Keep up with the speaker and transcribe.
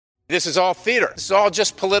This is all theater. This is all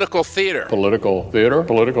just political theater. Political theater.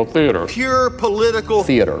 Political theater. Pure political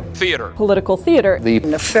theater. Theater. Political theater. The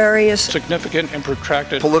nefarious, significant and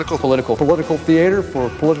protracted political theater for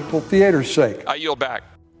political theater's sake. I yield back.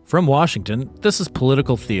 From Washington, this is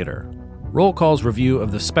Political Theater, Roll Call's review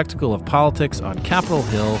of the spectacle of politics on Capitol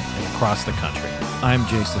Hill and across the country. I'm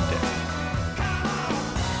Jason Dick.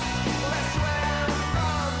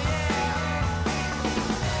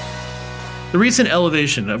 The recent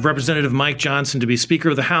elevation of Representative Mike Johnson to be Speaker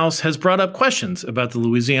of the House has brought up questions about the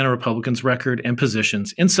Louisiana Republicans' record and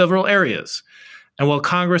positions in several areas. And while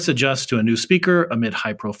Congress adjusts to a new speaker amid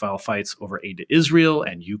high-profile fights over aid to Israel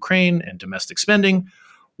and Ukraine and domestic spending,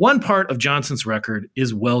 one part of Johnson's record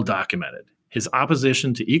is well documented: his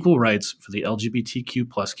opposition to equal rights for the LGBTQ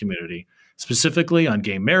plus community, specifically on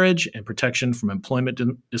gay marriage and protection from employment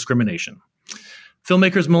discrimination.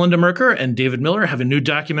 Filmmakers Melinda Merker and David Miller have a new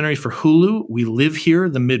documentary for Hulu, We Live Here,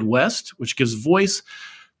 the Midwest, which gives voice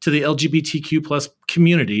to the LGBTQ plus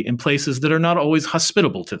community in places that are not always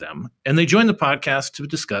hospitable to them. And they join the podcast to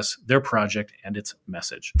discuss their project and its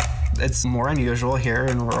message. It's more unusual here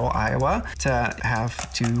in rural Iowa to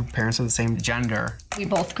have two parents of the same gender. We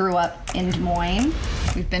both grew up in Des Moines.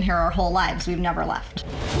 We've been here our whole lives. We've never left.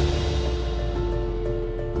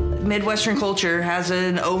 Midwestern culture has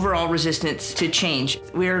an overall resistance to change.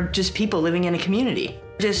 We're just people living in a community.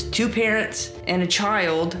 Just two parents and a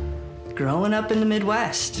child growing up in the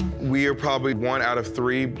Midwest. We are probably 1 out of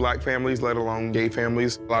 3 Black families, let alone gay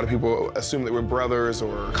families. A lot of people assume that we're brothers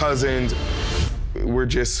or cousins. We're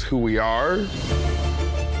just who we are.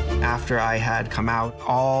 After I had come out,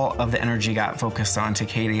 all of the energy got focused onto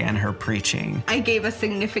Katie and her preaching. I gave a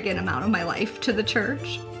significant amount of my life to the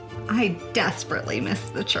church. I desperately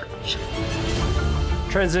miss the church.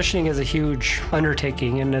 Transitioning is a huge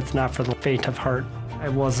undertaking, and it's not for the faint of heart. I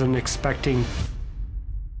wasn't expecting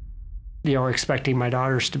my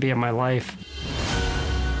daughters to be in my life.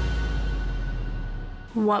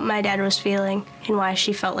 What my dad was feeling and why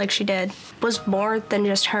she felt like she did was more than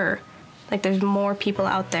just her. Like, there's more people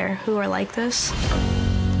out there who are like this.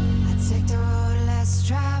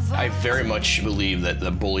 I very much believe that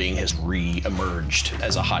the bullying has re-emerged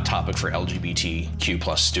as a hot topic for LGBTQ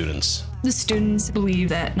plus students. The students believe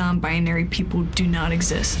that non-binary people do not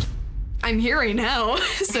exist. I'm here right now,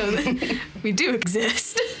 so that we do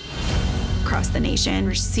exist. Across the nation,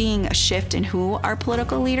 we're seeing a shift in who our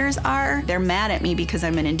political leaders are. They're mad at me because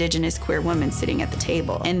I'm an Indigenous queer woman sitting at the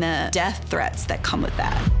table, and the death threats that come with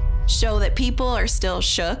that show that people are still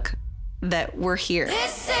shook that we're here.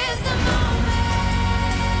 This is the moment.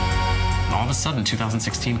 All of a sudden,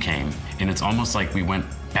 2016 came, and it's almost like we went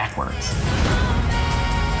backwards.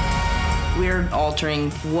 We're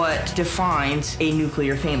altering what defines a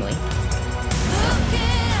nuclear family.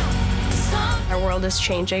 Our world is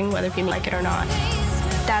changing, whether people like it or not.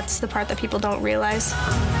 That's the part that people don't realize.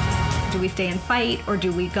 Do we stay and fight, or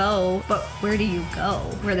do we go? But where do you go?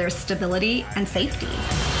 Where there's stability and safety.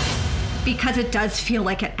 Because it does feel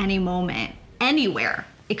like at any moment, anywhere,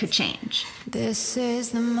 it could change. This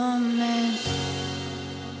is the moment.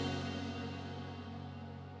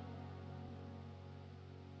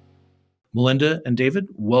 Melinda and David,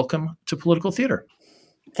 welcome to Political Theater.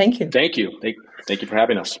 Thank you. Thank you. Thank you for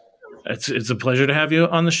having us. It's a pleasure to have you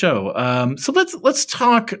on the show. So let's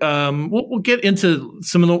talk. We'll get into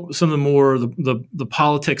some of the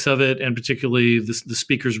politics of it, and particularly the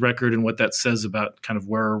speaker's record and what that says about kind of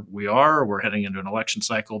where we are. We're heading into an election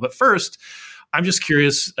cycle, but first, I'm just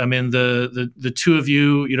curious. I mean, the two of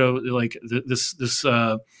you, like this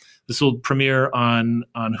will premiere on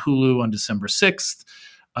Hulu on December 6th.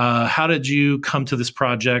 How did you come to this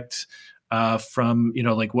project? From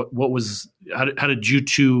what was how did you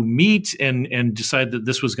two meet and decide that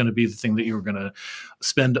this was going to be the thing that you were going to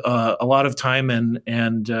spend a lot of time and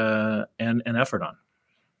effort on?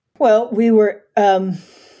 Well, we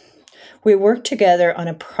worked together on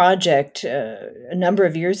a project a number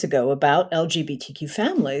of years ago about LGBTQ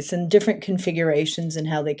families and different configurations and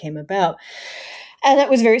how they came about. And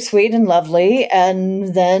that was very sweet and lovely.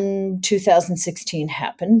 And then 2016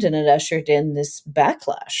 happened, and it ushered in this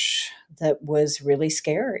backlash that was really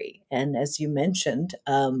scary. And as you mentioned,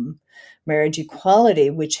 marriage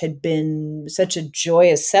equality, which had been such a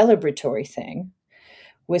joyous, celebratory thing,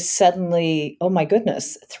 was suddenly, oh my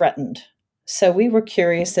goodness, threatened. So we were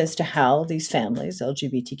curious as to how these families,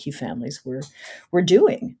 LGBTQ families, were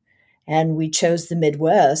doing. And we chose the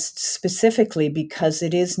Midwest specifically because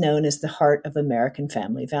it is known as the heart of American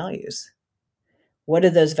family values. What do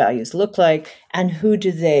those values look like, and who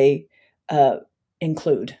do they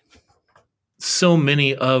include? so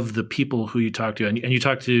many of the people who you talk to, and you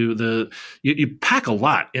talk to you pack a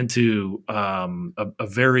lot into a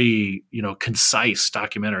very concise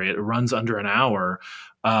documentary. It runs under an hour,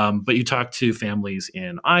 but you talk to families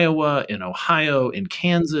in Iowa, in Ohio, in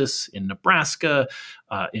Kansas, in Nebraska,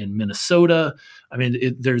 in Minnesota. I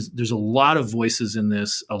mean, there's a lot of voices in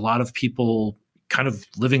this, a lot of people kind of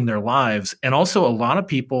living their lives, and also a lot of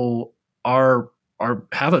people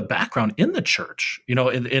have a background in the church,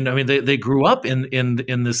 and I mean they grew up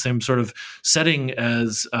in the same sort of setting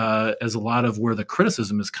as a lot of where the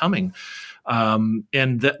criticism is coming,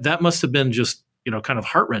 and that must have been just kind of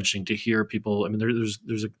heart-wrenching to hear people. I mean,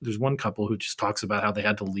 there's one couple who just talks about how they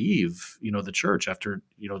had to leave the church after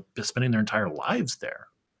spending their entire lives there.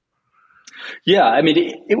 Yeah, I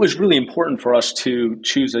mean, it was really important for us to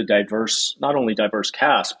choose a not only diverse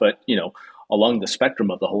cast, but along the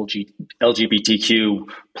spectrum of the whole LGBTQ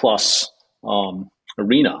plus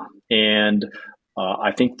arena. And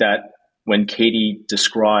I think that when Katie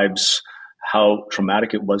describes how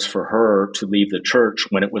traumatic it was for her to leave the church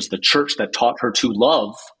when it was the church that taught her to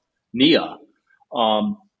love Nia,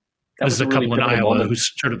 that was a couple in Iowa moment. Who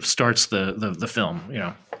sort of starts the film,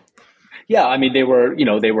 Yeah, I mean, they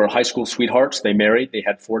were high school sweethearts. They married. They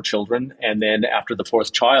had 4 children, and then after the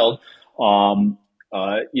 4th child,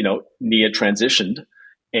 Nia transitioned,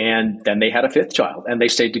 and then they had a 5th child, and they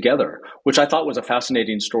stayed together, which I thought was a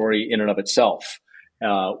fascinating story in and of itself.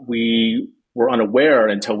 We were unaware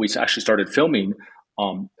until we actually started filming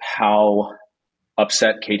how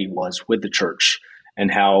upset Katie was with the church and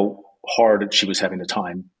how hard she was having the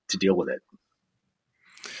time to deal with it.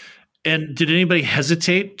 And did anybody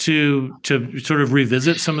hesitate to sort of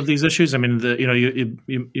revisit some of these issues? I mean,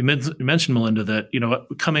 you mentioned, Melinda, that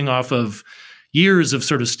coming off of years of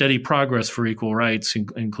sort of steady progress for equal rights,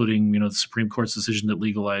 including the Supreme Court's decision that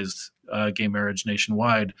legalized gay marriage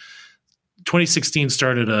nationwide, 2016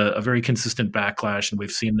 started a very consistent backlash, and we've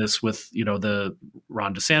seen this with the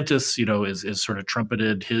Ron DeSantis is sort of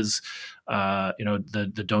trumpeted his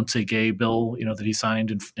the Don't Say Gay bill that he signed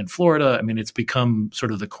in Florida. I mean, it's become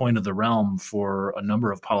sort of the coin of the realm for a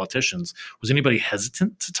number of politicians. Was anybody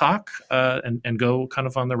hesitant to talk and go kind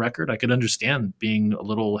of on the record? I could understand being a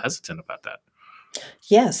little hesitant about that.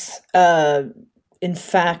 Yes. In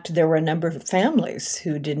fact, there were a number of families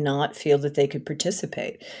who did not feel that they could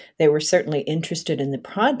participate. They were certainly interested in the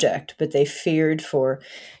project, but they feared for,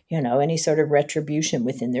 any sort of retribution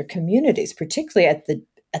within their communities, particularly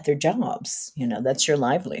at their jobs. That's your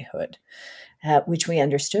livelihood, which we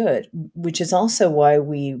understood, which is also why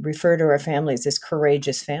we refer to our families as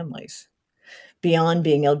courageous families. Beyond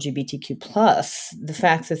being LGBTQ plus, the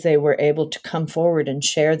fact that they were able to come forward and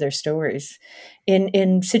share their stories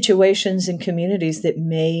in situations and communities that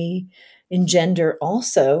may engender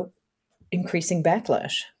also increasing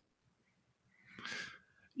backlash.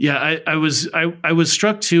 Yeah, I was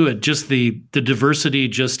struck too at just the diversity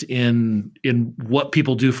just in what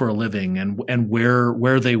people do for a living and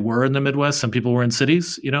where they were in the Midwest. Some people were in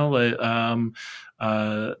cities, in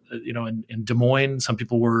Des Moines. Some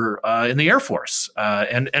people were in the Air Force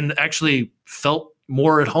and actually felt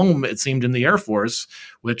more at home, it seemed, in the Air Force,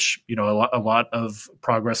 which a lot of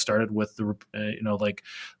progress started with the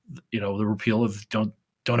the repeal of Don't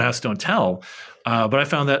Ask, Don't Tell. But I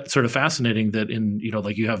found that sort of fascinating that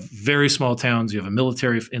you have very small towns, you have a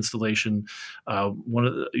military installation,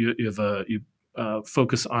 you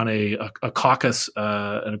focus on a caucus,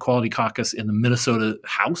 an equality caucus in the Minnesota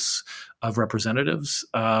House of Representatives,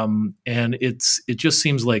 and it just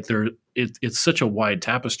seems like it's such a wide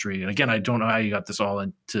tapestry. And again, I don't know how you got this all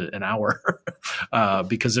into an hour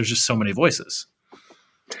because there's just so many voices.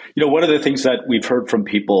 One of the things that we've heard from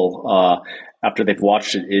people after they've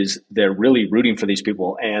watched it is they're really rooting for these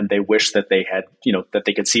people, and they wish that they had, that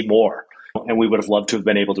they could see more. And we would have loved to have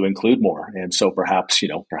been able to include more. And so perhaps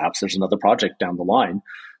there's another project down the line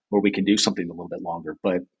where we can do something a little bit longer.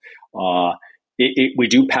 But we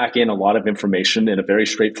do pack in a lot of information in a very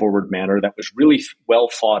straightforward manner that was really well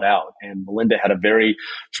thought out. And Melinda had a very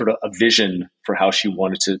sort of a vision for how she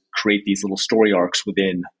wanted to create these little story arcs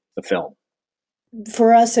within the film.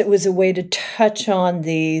 For us, it was a way to touch on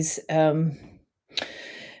these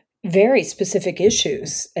very specific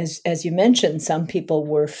issues. As you mentioned, some people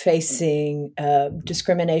were facing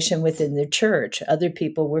discrimination within their church. Other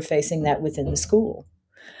people were facing that within the school,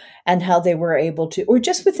 and how they were able to, or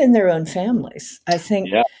just within their own families. I think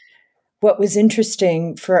what was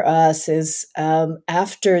interesting for us is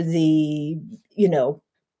after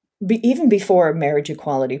even before marriage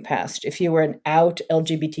equality passed, if you were an out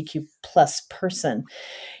LGBTQ plus person,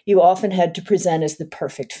 you often had to present as the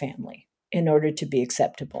perfect family in order to be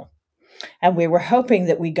acceptable. And we were hoping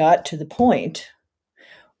that we got to the point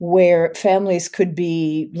where families could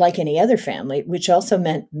be like any other family, which also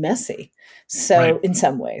meant messy. So Right. in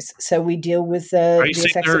some ways, so we deal with Are the you saying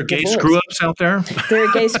effects there are of gay divorce. screw-ups out there? There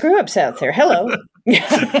are gay screw-ups out there. Hello.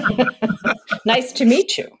 Nice to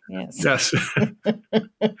meet you. Yes. Yes.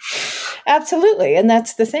 Absolutely. And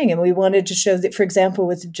that's the thing. And we wanted to show that, for example,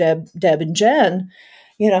 with Deb and Jen,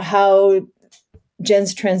 how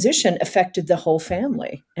Jen's transition affected the whole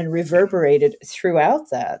family and reverberated throughout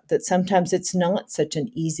that sometimes it's not such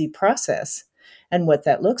an easy process and what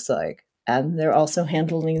that looks like. And they're also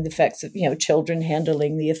handling the effects of, children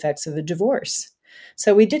handling the effects of a divorce.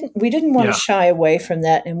 So we didn't want to shy away from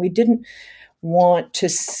that. And we didn't want to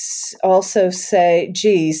also say,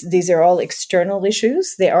 geez, these are all external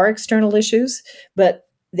issues. They are external issues, but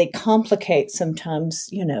they complicate sometimes,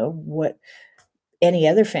 what any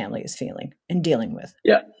other family is feeling and dealing with.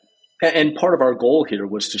 Yeah. And part of our goal here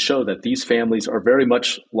was to show that these families are very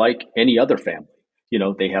much like any other family.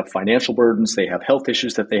 They have financial burdens, they have health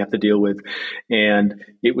issues that they have to deal with. And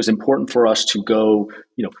it was important for us to go,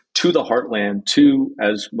 to the heartland, to,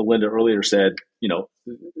 as Melinda earlier said,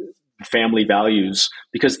 family values,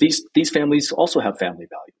 because these families also have family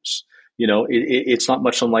values. It's not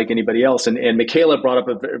much unlike anybody else. And Michaela brought up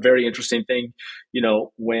a very interesting thing.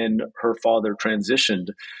 When her father transitioned,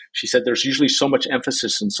 she said there's usually so much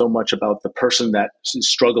emphasis and so much about the person that is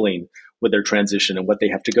struggling with their transition and what they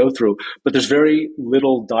have to go through, but there's very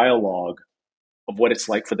little dialogue of what it's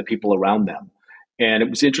like for the people around them. And it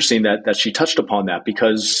was interesting that she touched upon that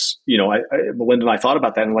because, Melinda and I thought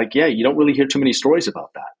about that and you don't really hear too many stories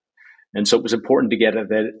about that. And so it was important to get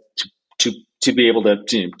that to be able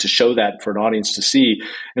to show that for an audience to see.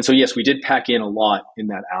 And so, yes, we did pack in a lot in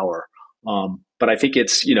that hour. But I think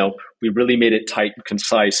it's, we really made it tight and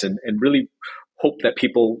concise and really hope that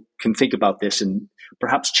people can think about this and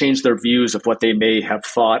perhaps change their views of what they may have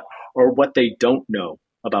thought or what they don't know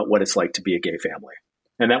about what it's like to be a gay family.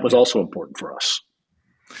 And that was also important for us.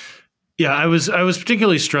 Yeah, I was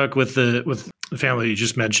particularly struck with the family you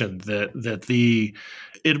just mentioned that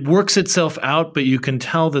it works itself out, but you can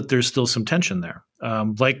tell that there's still some tension there,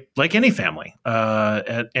 like any family,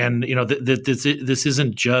 and this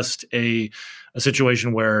isn't just a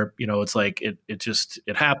situation where it's like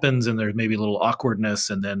it happens and there's maybe a little awkwardness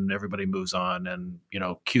and then everybody moves on and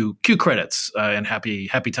cue credits and happy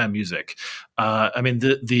time music. I mean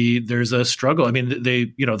there's a struggle. I mean the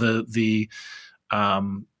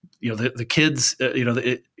kids,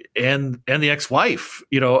 and the ex-wife,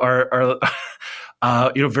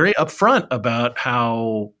 are very upfront about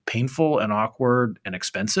how painful and awkward and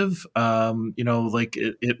expensive,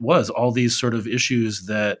 it was all these sort of issues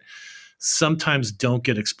that sometimes don't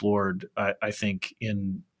get explored. I think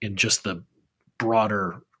in just the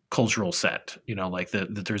broader cultural set,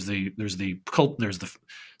 that there's the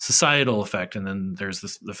societal effect, and then there's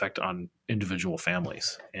the effect on individual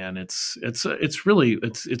families, and it's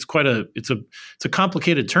quite a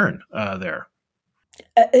complicated turn there.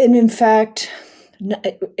 And in fact,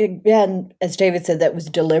 again, as David said, that was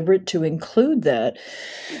deliberate to include that.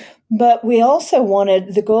 But we also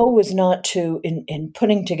wanted, the goal was not to, in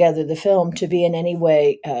putting together the film, to be in any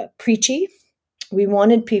way preachy. We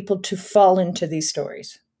wanted people to fall into these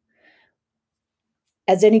stories,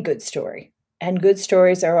 as any good story. And good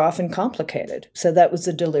stories are often complicated. So that was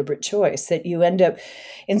a deliberate choice, that you end up,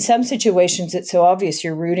 in some situations, it's so obvious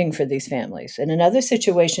you're rooting for these families. And in other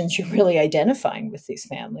situations, you're really identifying with these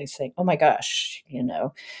families, saying, oh my gosh,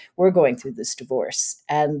 we're going through this divorce.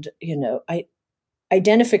 And,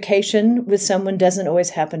 identification with someone doesn't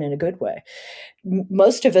always happen in a good way.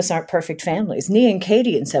 Most of us aren't perfect families. Nee and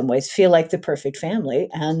Katie, in some ways, feel like the perfect family.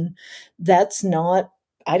 And that's not,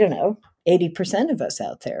 80% of us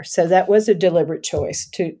out there. So that was a deliberate choice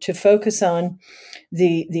to focus on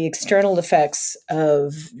the external effects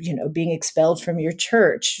of, being expelled from your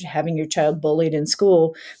church, having your child bullied in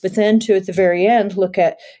school, but then to, at the very end, look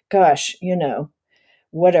at, gosh,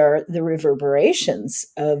 what are the reverberations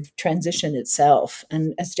of transition itself?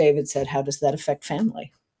 And as David said, how does that affect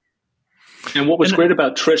family? And what was great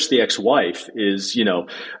about Trish, the ex-wife, is,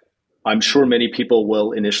 I'm sure many people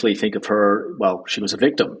will initially think of her, well, she was a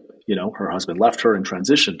victim. Her husband left her and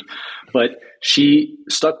transitioned, but she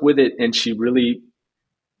stuck with it, and she really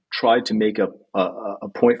tried to make a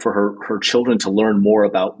point for her children to learn more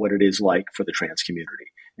about what it is like for the trans community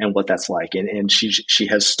and what that's like. And she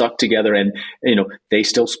has stuck together, and they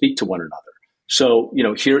still speak to one another. So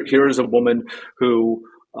here is a woman who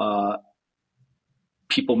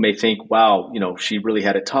people may think, wow, she really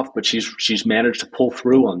had it tough, but she's managed to pull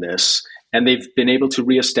through on this, and they've been able to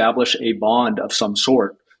reestablish a bond of some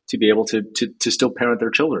sort to be able to still parent their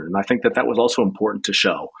children. And I think that was also important to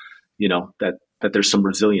show, that there's some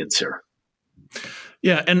resilience here.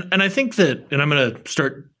 Yeah, and I think that, and I'm going to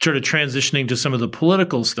start sort of transitioning to some of the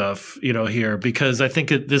political stuff, here, because I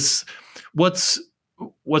think what's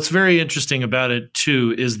very interesting about it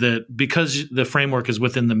too is that because the framework is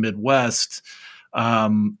within the Midwest,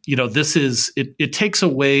 it takes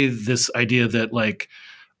away this idea that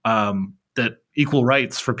that equal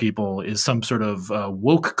rights for people is some sort of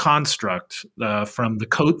woke construct from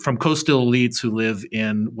coastal elites who live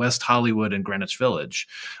in West Hollywood and Greenwich Village.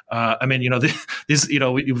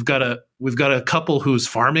 We've got a couple who's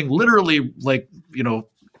farming, literally,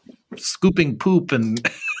 scooping poop and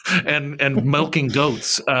milking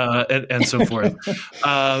goats and so forth.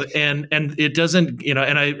 And it doesn't,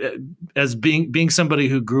 and I, as being somebody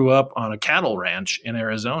who grew up on a cattle ranch in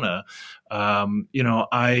Arizona, I've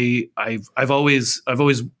always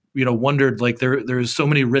wondered, there's so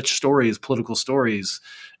many rich stories, political stories,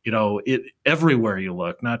 everywhere you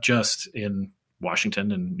look, not just in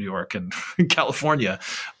Washington and New York and California.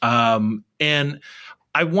 And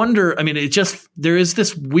I wonder, there is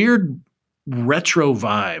this weird retro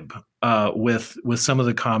vibe with some of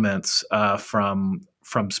the comments from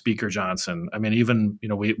Speaker Johnson. Even,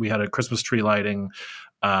 we had a Christmas tree lighting,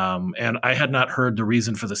 and I had not heard the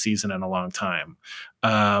reason for the season in a long time.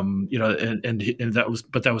 And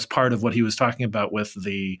that was part of what he was talking about with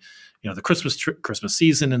the Christmas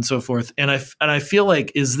season and so forth. And I feel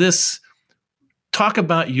like, talk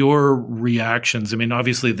about your reactions.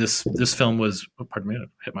 Obviously this film was, pardon me, I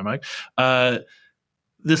hit my mic.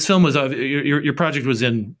 This film was, your project was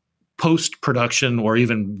in post-production or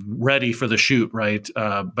even ready for the shoot, right?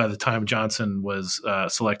 By the time Johnson was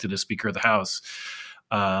selected as Speaker of the House.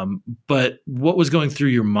 But what was going through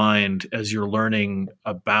your mind as you're learning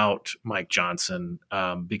about Mike Johnson?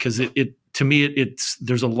 Because to me,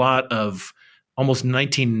 there's a lot of almost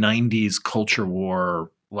 1990s culture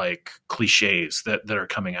war cliches that are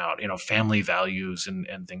coming out, family values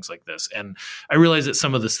and things like this. And I realize that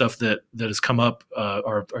some of the stuff that has come up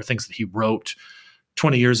are things that he wrote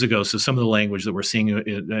 20 years ago. So some of the language that we're seeing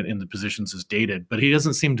in the positions is dated, but he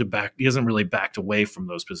hasn't really backed away from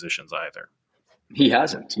those positions either. He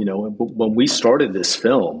hasn't. When we started this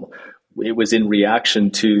film, it was in reaction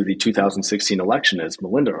to the 2016 election, as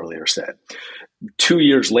Melinda earlier said. 2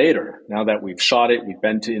 years later, now that we've shot it, we've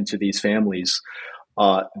been into these families,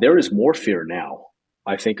 there is more fear now,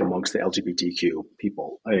 I think, amongst the LGBTQ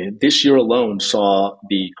people. This year alone saw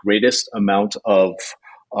the greatest amount of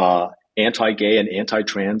anti-gay and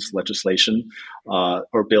anti-trans legislation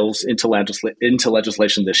or bills into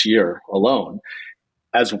legislation this year alone,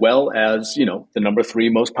 as well as, the number 3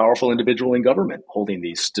 most powerful individual in government holding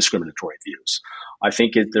these discriminatory views. I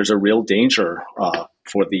think there's a real danger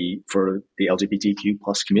for the LGBTQ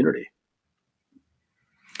plus community.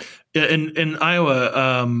 Yeah, in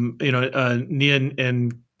Iowa, Nia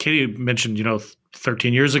and Katie mentioned,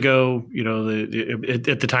 13 years ago,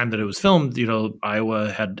 at the time that it was filmed,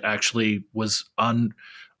 Iowa had actually was on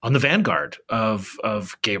the vanguard of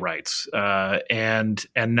gay rights, and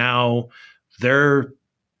now they're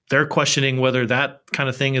questioning whether that kind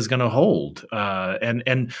of thing is going to hold.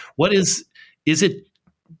 And what is it?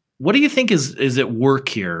 What do you think is at work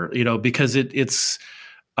here? Because it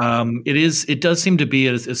does seem to be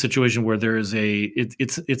a situation where there is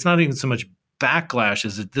it's not even so much backlash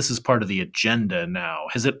as that this is part of the agenda now.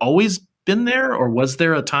 Has it always been there, or was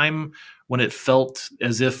there a time when it felt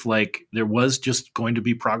as if there was just going to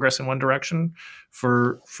be progress in one direction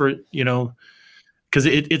for because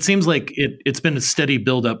it seems like it's been a steady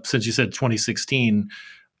buildup since you said 2016,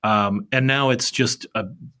 and now it's just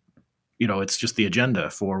it's just the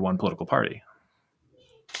agenda for one political party.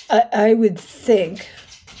 I would think,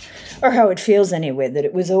 or how it feels anyway, that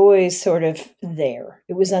it was always sort of there.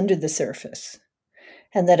 It was under the surface.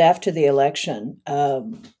 And that after the election,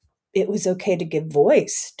 it was okay to give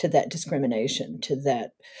voice to that discrimination, to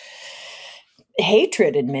that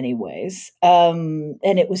hatred in many ways. And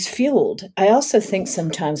it was fueled. I also think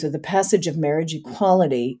sometimes with the passage of marriage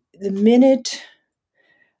equality, the minute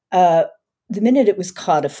it was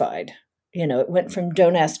codified, it went from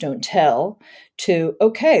don't ask, don't tell to,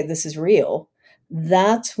 okay, this is real.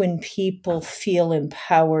 That's when people feel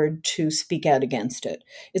empowered to speak out against it.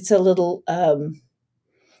 It's a little,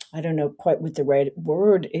 I don't know quite what the right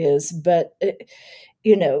word is, but,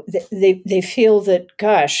 they feel that,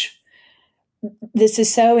 gosh, this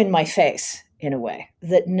is so in my face in a way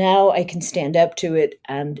that now I can stand up to it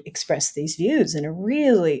and express these views in a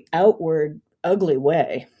really outward, ugly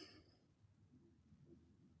way.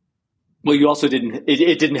 Well, you also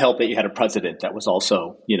it didn't help that you had a president that was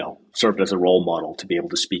also, served as a role model to be able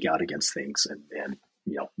to speak out against things and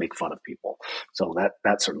make fun of people. So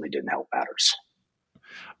that certainly didn't help matters.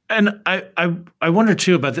 And I wonder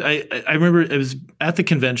too about I remember it was at the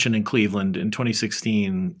convention in Cleveland in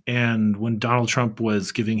 2016, and when Donald Trump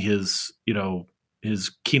was giving his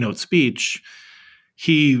keynote speech,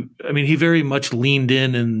 he very much leaned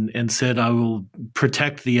in and said, I will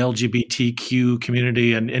protect the LGBTQ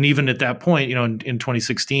community. And even at that point, in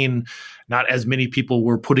 2016, not as many people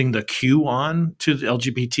were putting the Q on to the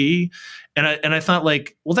LGBT. And I thought,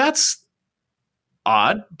 like, well, that's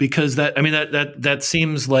odd, because that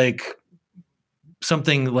seems like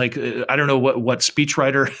something like, I don't know what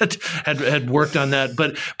speechwriter had worked on that,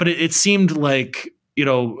 but it seemed like,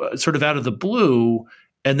 sort of out of the blue.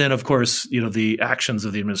 And then, of course, the actions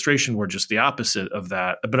of the administration were just the opposite of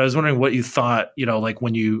that. But I was wondering what you thought, like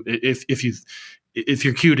when if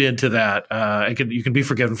you're cued into that, you can be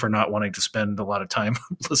forgiven for not wanting to spend a lot of time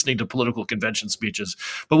listening to political convention speeches.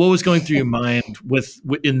 But what was going through your mind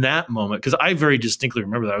in that moment? Because I very distinctly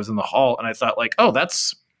remember that I was in the hall and I thought, like, oh,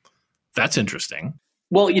 that's interesting.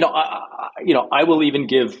 Well, I will even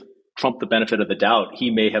give Trump the benefit of the doubt.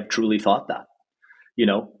 He may have truly thought that. We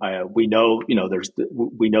know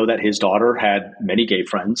that his daughter had many gay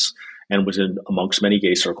friends and was amongst many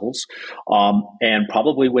gay circles. And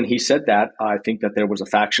probably when he said that, I think that there was a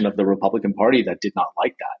faction of the Republican Party that did not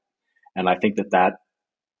like that. And I think that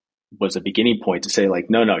was a beginning point to say, like,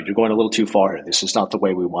 no, you're going a little too far here. This is not the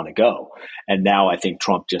way we want to go. And now I think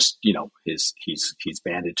Trump just, he's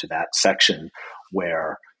banded to that section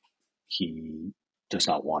where he does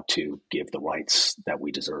not want to give the rights that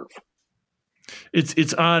we deserve.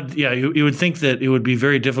 It's odd. Yeah. You would think that it would be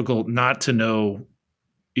very difficult not to know,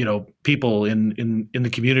 people in the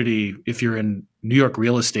community if you're in New York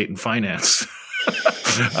real estate and finance.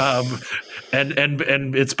 And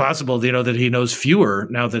it's possible, that he knows fewer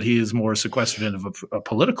now that he is more sequestered into a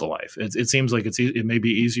political life. It seems like it may be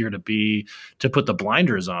easier to put the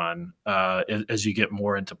blinders on as you get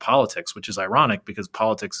more into politics, which is ironic because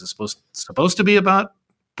politics is supposed to be about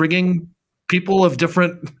bringing people of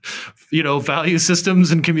different, value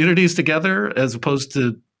systems and communities together, as opposed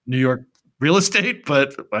to New York real estate.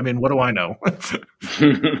 But what do I know?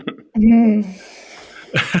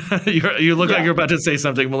 You look like you're about to say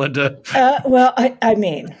something, Melinda. Well, I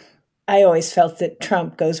always felt that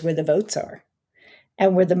Trump goes where the votes are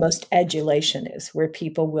and where the most adulation is, where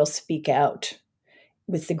people will speak out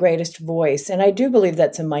with the greatest voice. And I do believe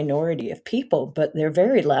that's a minority of people, but they're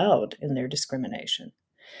very loud in their discrimination.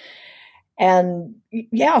 And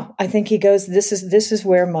yeah, I think he goes, this is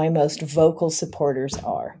where my most vocal supporters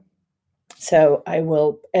are. So I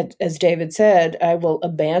will, as David said, I will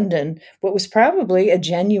abandon what was probably a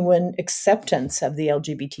genuine acceptance of the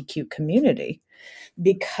LGBTQ community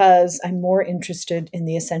because I'm more interested in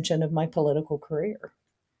the ascension of my political career.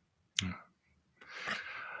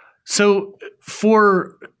 So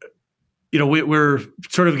we're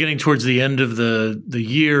sort of getting towards the end of the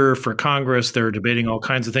year for Congress. They're debating all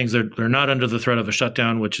kinds of things. They're not under the threat of a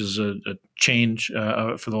shutdown, which is a change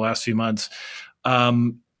for the last few months.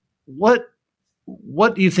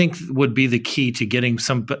 What do you think would be the key to getting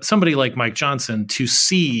somebody like Mike Johnson to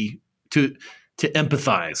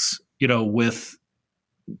empathize, with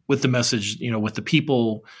the message, with the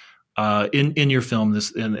people in your film,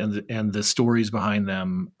 this and the stories behind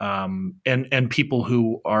them, and people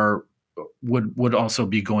who would also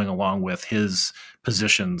be going along with his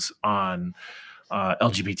positions on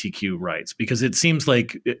LGBTQ rights, because it seems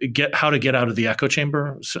like how to get out of the echo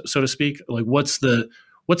chamber, so to speak. Like, what's the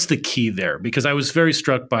key there? Because I was very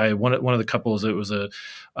struck by one of the couples. It was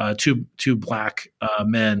two black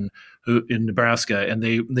men who in Nebraska, and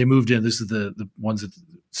they moved in. This is the ones that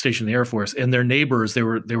stationed in the Air Force, and their neighbors. They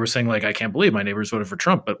were saying, like, I can't believe my neighbors voted for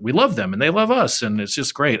Trump, but we love them and they love us, and it's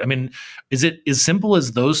just great. Is it as simple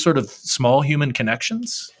as those sort of small human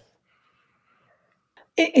connections?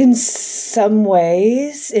 In some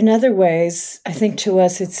ways. In other ways, I think to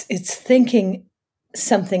us, it's thinking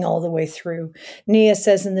something all the way through. Nia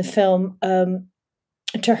says in the film,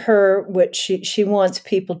 to her, what she wants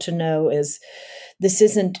people to know is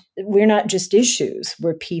we're not just issues,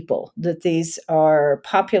 we're people, that these are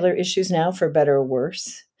popular issues now, for better or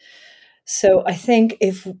worse. So I think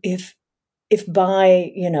if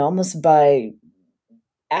by, almost by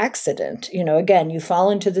accident, again, you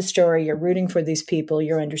fall into the story, you're rooting for these people,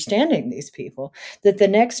 you're understanding these people, that the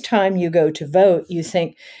next time you go to vote, you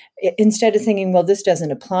think, instead of thinking, well, this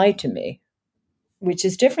doesn't apply to me, which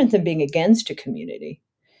is different than being against a community.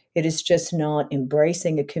 It is just not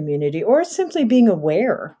embracing a community or simply being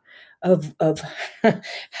aware of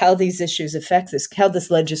how these issues affect how this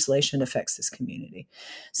legislation affects this community.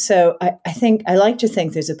 So I like to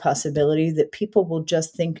think there's a possibility that people will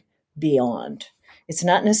just think beyond. It's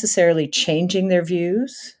not necessarily changing their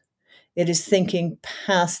views. It is thinking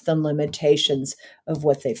past the limitations of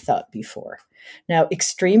what they've thought before. Now,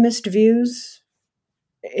 extremist views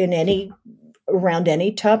around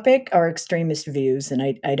any topic are extremist views, and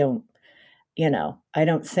I don't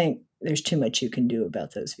think there's too much you can do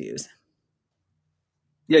about those views.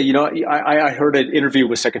 Yeah, I heard an interview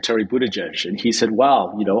with Secretary Buttigieg, and he said,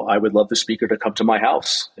 wow, I would love the speaker to come to my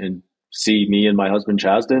house and see me and my husband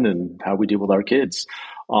Chasden and how we deal with our kids.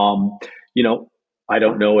 I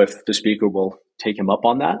don't know if the speaker will take him up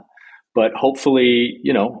on that, but hopefully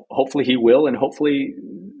he will, and hopefully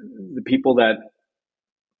the people that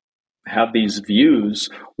have these views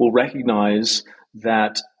will recognize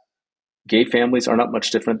that gay families are not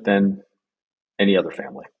much different than any other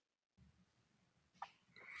family.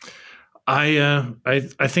 I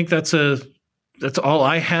think that's all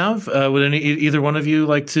I have. Would either one of you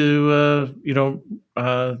like to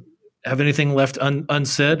have anything left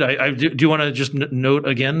unsaid? I do want to just note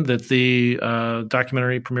again that the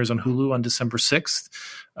documentary premieres on Hulu on December 6th,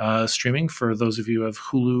 streaming for those of you who have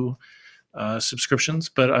Hulu subscriptions.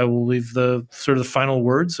 But I will leave the sort of the final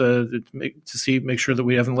words to make sure that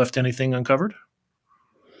we haven't left anything uncovered.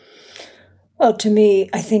 Well, to me,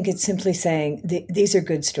 I think it's simply saying these are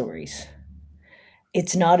good stories.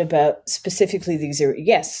 It's not about specifically these are,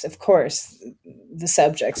 yes, of course, the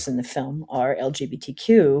subjects in the film are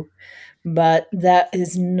LGBTQ, but that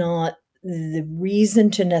is not the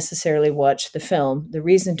reason to necessarily watch the film. The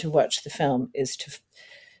reason to watch the film is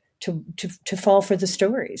to fall for the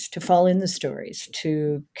stories, to fall in the stories,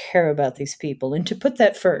 to care about these people, and to put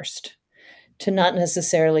that first. To not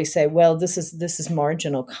necessarily say, well, this is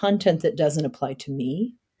marginal content that doesn't apply to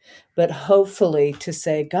me, but hopefully to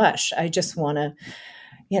say, gosh, I just want to,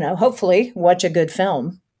 hopefully watch a good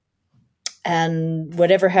film, and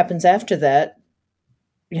whatever happens after that,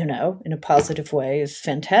 in a positive way is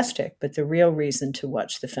fantastic. But the real reason to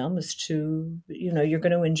watch the film is to, you're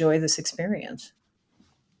going to enjoy this experience.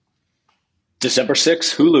 December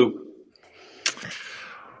 6th, Hulu.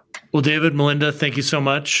 Well, David, Melinda, thank you so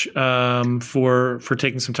much for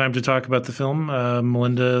taking some time to talk about the film.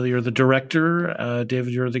 Melinda, you're the director.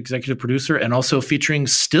 David, you're the executive producer, and also featuring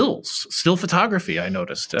still photography, I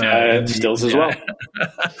noticed. Stills as well.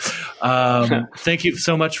 Thank you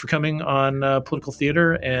so much for coming on Political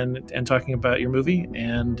Theater and talking about your movie,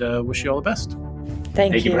 and wish you all the best.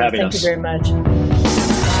 Thank you for having us. Thank you very much.